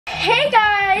Hey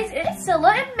guys, it's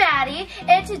Cilla and Maddy,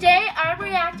 and today I'm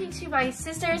reacting to my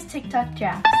sister's TikTok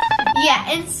drafts. Yeah,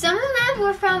 and some of them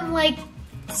were from like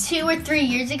 2 or 3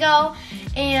 years ago,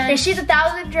 and she's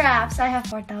 1,000 drafts. I have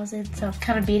 4,000, so I'm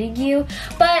kind of beating you.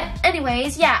 But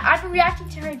anyways, yeah, I've been reacting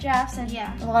to her drafts, and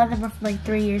yeah, a lot of them were from like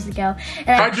 3 years ago. And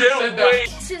I can't wait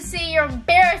to see your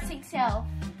embarrassing self.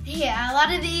 Yeah, a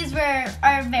lot of these are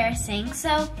embarrassing.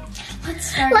 So let's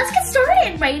start. Let's get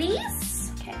started, ladies.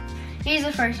 Okay, here's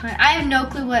the first one. I have no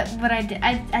clue what I did.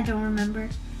 I don't remember.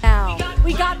 Now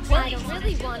we got I don't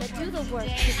really want to do the work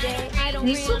today. I don't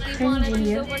really want to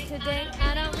do the work today.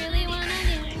 I don't really want to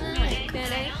do the work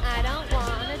today. I don't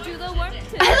want to do the work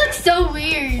today. I look so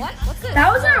weird. What? What's this?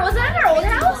 Was that in our old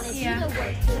house? Yeah.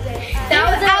 That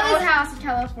was in our old house in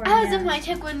California. I was in my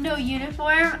taekwondo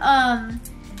uniform.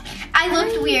 I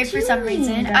looked weird for some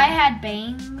reason. I had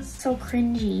bangs. So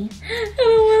cringy.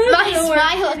 My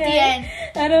smile at the end.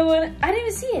 I didn't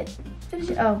even see it.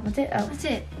 Oh, what's it? Oh. That's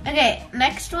it. Okay,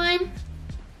 next one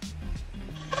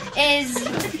is...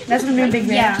 That's gonna be a big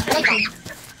red. Yeah.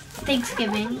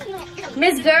 Thanksgiving.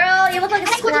 Miss Girl, you look like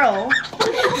a squirrel. What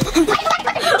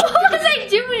was I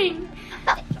doing?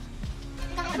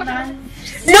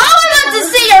 No one wants to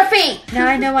see your feet! Now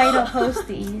I know why you don't post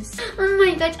these. Oh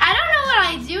my gosh, I don't know what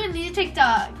I do in these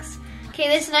TikToks. Okay,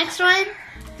 this next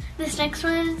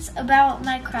one's about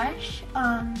my crush.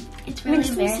 It's really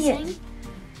embarrassing.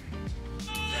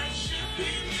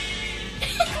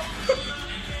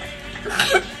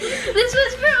 This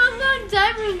was from a long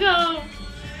time ago.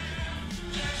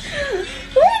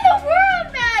 What in the world,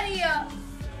 Maddy?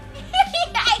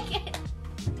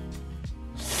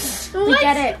 We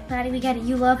get it, Maddy, we get it.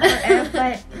 You love her,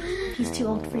 but he's too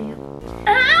old for you.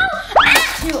 Ow!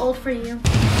 Too old for you.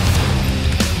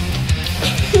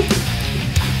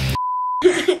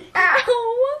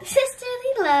 Ow!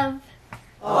 Sisterly love.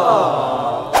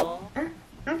 Aww.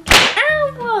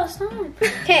 Ow! Stop.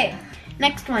 Okay,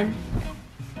 next one.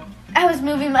 I was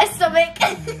moving my stomach.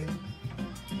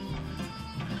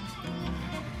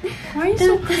 Why are you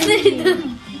so crazy?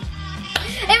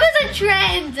 It was a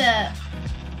trend.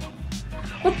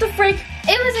 What the freak?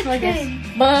 It was a trend. It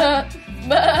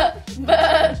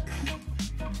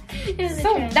was a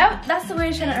trend. That's the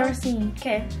weirdest trend I've ever seen.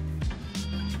 Okay.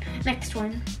 Next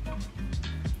one.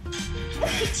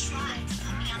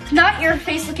 Not your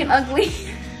face looking ugly.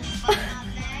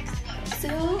 So,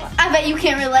 I bet you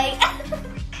can't relate.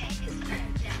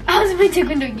 I was in my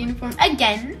taekwondo uniform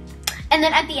again. And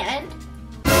then at the end.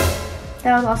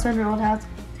 That was also in her old house.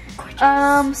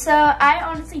 So I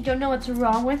honestly don't know what's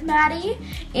wrong with Maddy,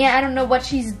 and I don't know what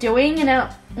she's doing, and I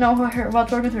don't know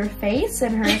what's wrong with her face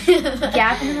and her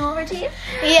gap in the middle of her teeth.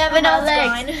 Yeah, but no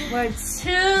legs were too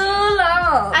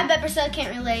long. I bet Priscilla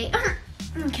can't relate.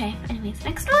 Okay, anyways,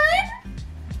 next one.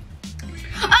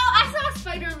 Oh, I saw a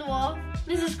spider on the wall.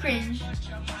 This is cringe.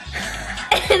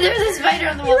 There was a spider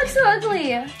on the wall. You look so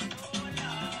ugly.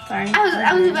 Sorry. I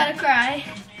was about to cry.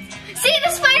 See,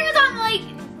 the spider was on like...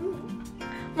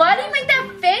 Why do you make that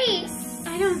face?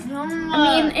 I don't know.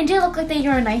 I mean, it did look like that you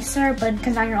were nicer, but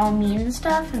because now you're all mean and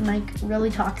stuff and like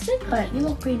really toxic, but you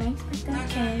look pretty nice like that.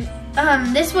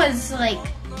 Okay. This was like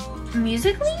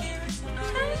musically,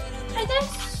 I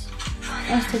guess.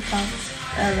 That's Tik Toks.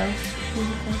 I don't know.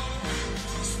 Musically.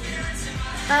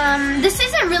 This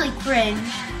isn't really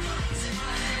cringe.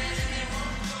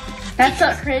 That's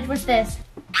not cringe. What's this?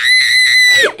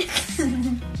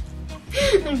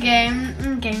 Okay.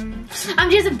 I'm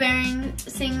just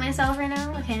embarrassing myself right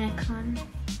now. Okay, next one.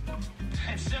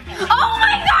 Oh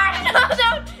my god!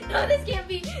 No, this can't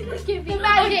be. Okay,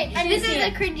 this is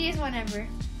the cringiest one ever.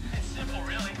 It's simple,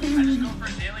 really. I just go for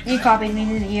a daily. You copied me,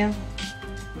 didn't you?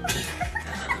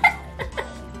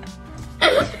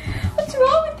 What's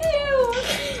wrong with you?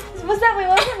 Wasn't that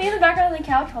me in the background of the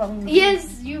couch?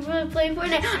 Yes, you were playing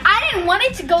Fortnite. I didn't want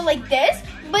it to go like this,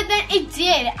 but then it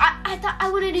did. I thought I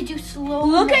wanted to do slow.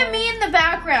 Look at me in the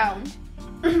background.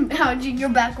 How'd you your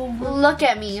back over? Look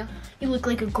at me. You look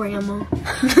like a grandma.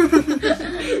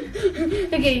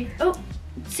 Okay. Oh,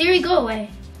 Siri, go away.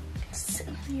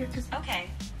 Okay.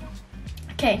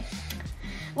 Okay.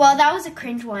 Well, that was a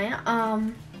cringe one.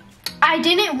 I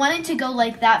didn't want it to go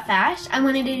like that fast. I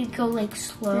wanted it to go like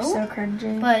slow. You're so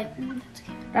cringy. But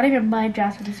not even my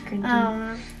draft was cringy.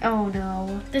 Oh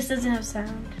no. This doesn't have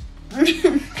sound.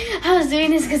 I was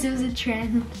doing this because it was a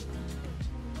trend.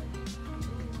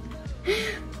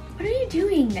 What are you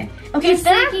doing? Okay, if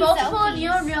there are multiple of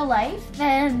you in real life,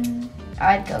 then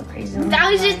I'd go crazy. I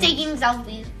was just taking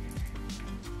selfies.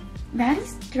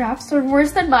 Maddy's drafts are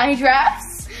worse than my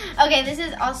drafts. Okay, this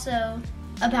is also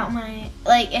about my,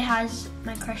 like, it has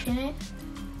my crush in it.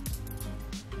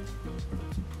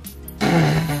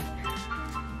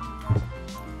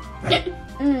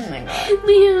 my god.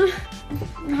 Leah.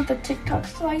 Not the TikTok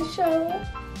slideshow.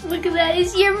 Look at that.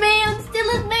 Is your man still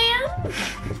a man?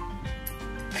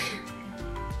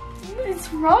 What is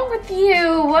wrong with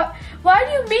you? Why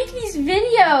do you make these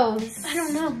videos? I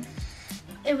don't know.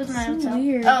 It was my own self.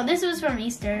 Weird. Oh, this was from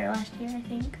Easter last year, I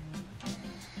think.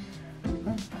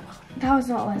 That was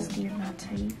not last year, not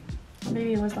tell you.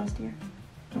 Maybe it was last year.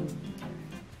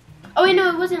 Oh wait, no,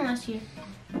 it wasn't last year.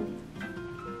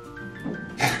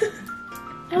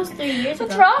 That was 3 years ago.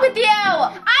 What's wrong with you?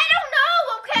 I don't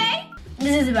know, okay?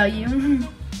 This is about you.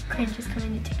 Cringe is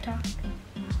coming to TikTok.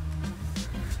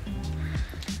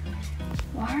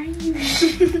 Why are you?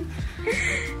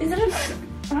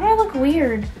 Why do I look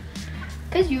weird?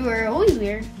 Cause you were always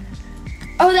weird.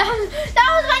 Oh, that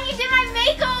was when you did my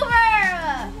makeover.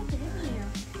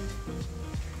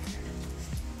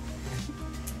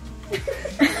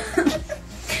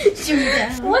 Shoot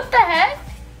down. What the heck?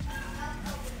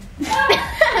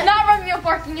 Not Romeo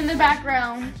barking in the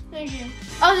background. Thank you.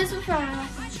 Oh, this was from.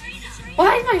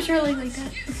 Why is my shirt look like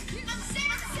that?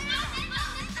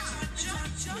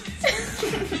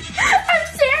 I'm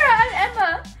Sarah. I'm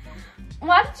Emma.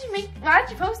 Why did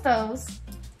you post those?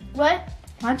 What?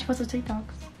 Why did you post those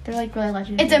TikToks? They're like really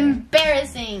legendary. It's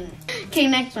embarrassing. Okay,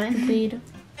 next one. Lead.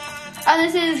 Oh,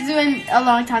 this is doing a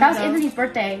long time That was ago. Anthony's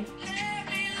birthday.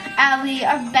 Allie,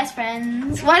 our best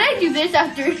friends. Why did I do this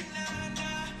after?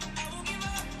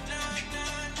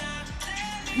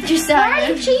 Just Why are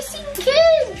you chasing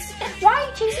kids? Why are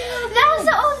you chasing little kids? That was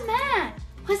the old man,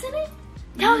 wasn't it?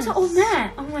 That was the old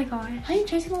man. Oh my god. Why are you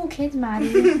chasing little kids,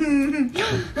 Maddie?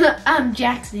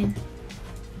 Jackson.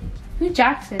 Who's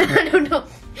Jackson? I don't know.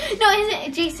 No, isn't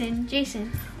it Jason?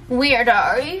 Jason.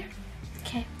 Weirdo.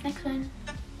 Okay, next one.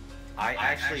 I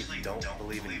actually don't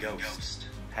believe in ghosts.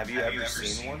 Have you ever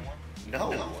seen one?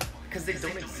 No, because they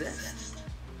don't exist.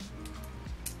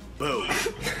 Boom.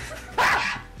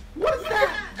 What is that?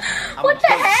 What the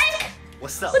heck?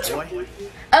 What's up, boy?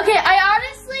 Okay, I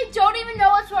honestly don't even know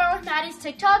what's wrong with Maddie's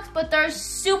TikToks, but they're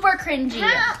super cringy.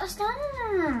 Stop.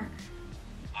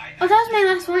 Oh, that was my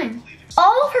last one.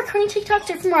 All of her cringy TikToks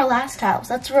are from our last house.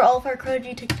 That's where all of her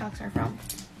cringy TikToks are from.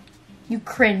 You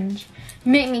cringe.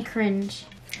 You make me cringe.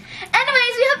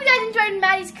 Anyways, we hope you guys enjoyed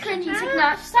Maddie's cringy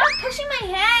TikTok. Stop pushing my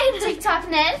head.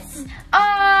 TikTokness.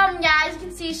 Yeah, as you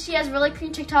can see, she has really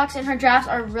cringy TikToks, and her drafts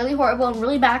are really horrible and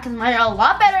really bad because mine are a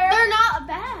lot better. They're not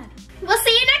bad. We'll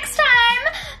see you next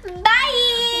time.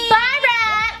 Bye. Bye.